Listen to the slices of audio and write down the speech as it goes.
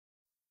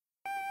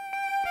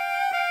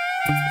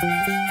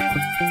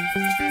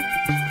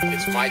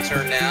It's my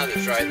turn now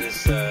to try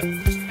this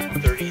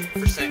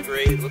 30%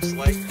 grade, it looks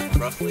like,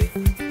 roughly.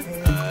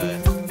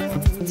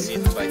 Let's see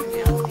if I can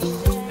handle it.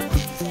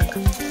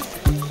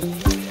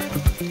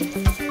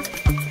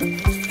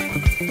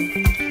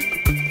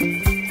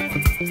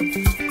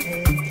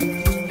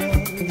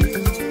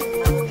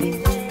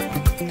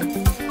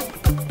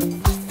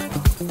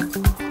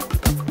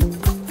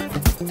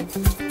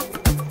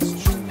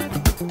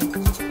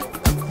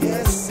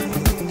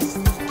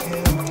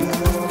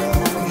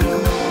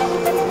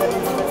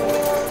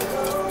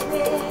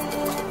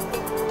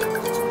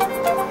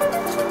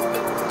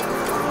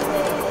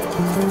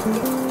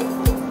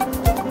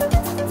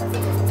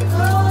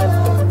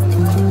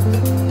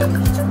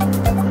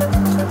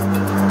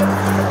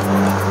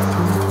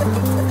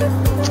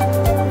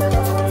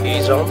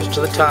 He's almost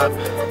to the top.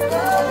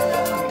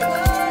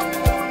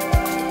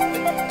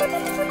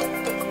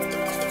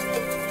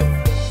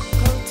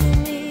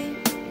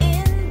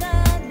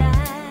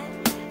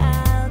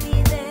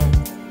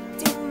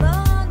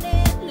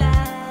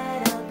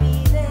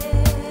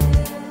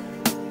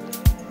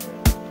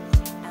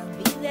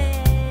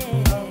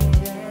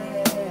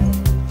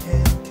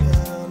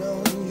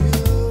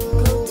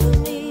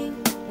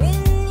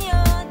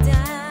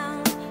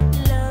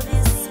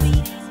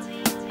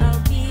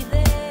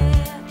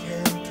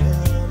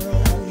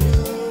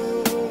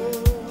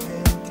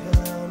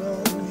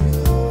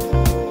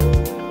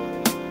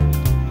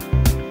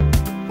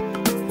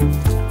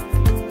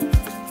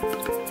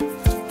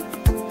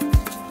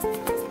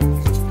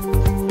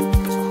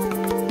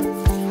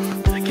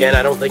 Again,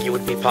 I don't think it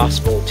would be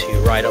possible to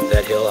ride up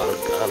that hill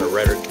on a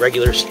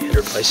regular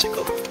standard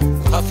bicycle.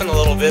 Puffing a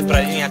little bit, but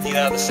I didn't have to get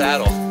out of the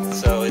saddle,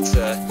 so it's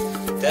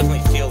definitely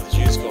feel the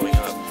juice going on.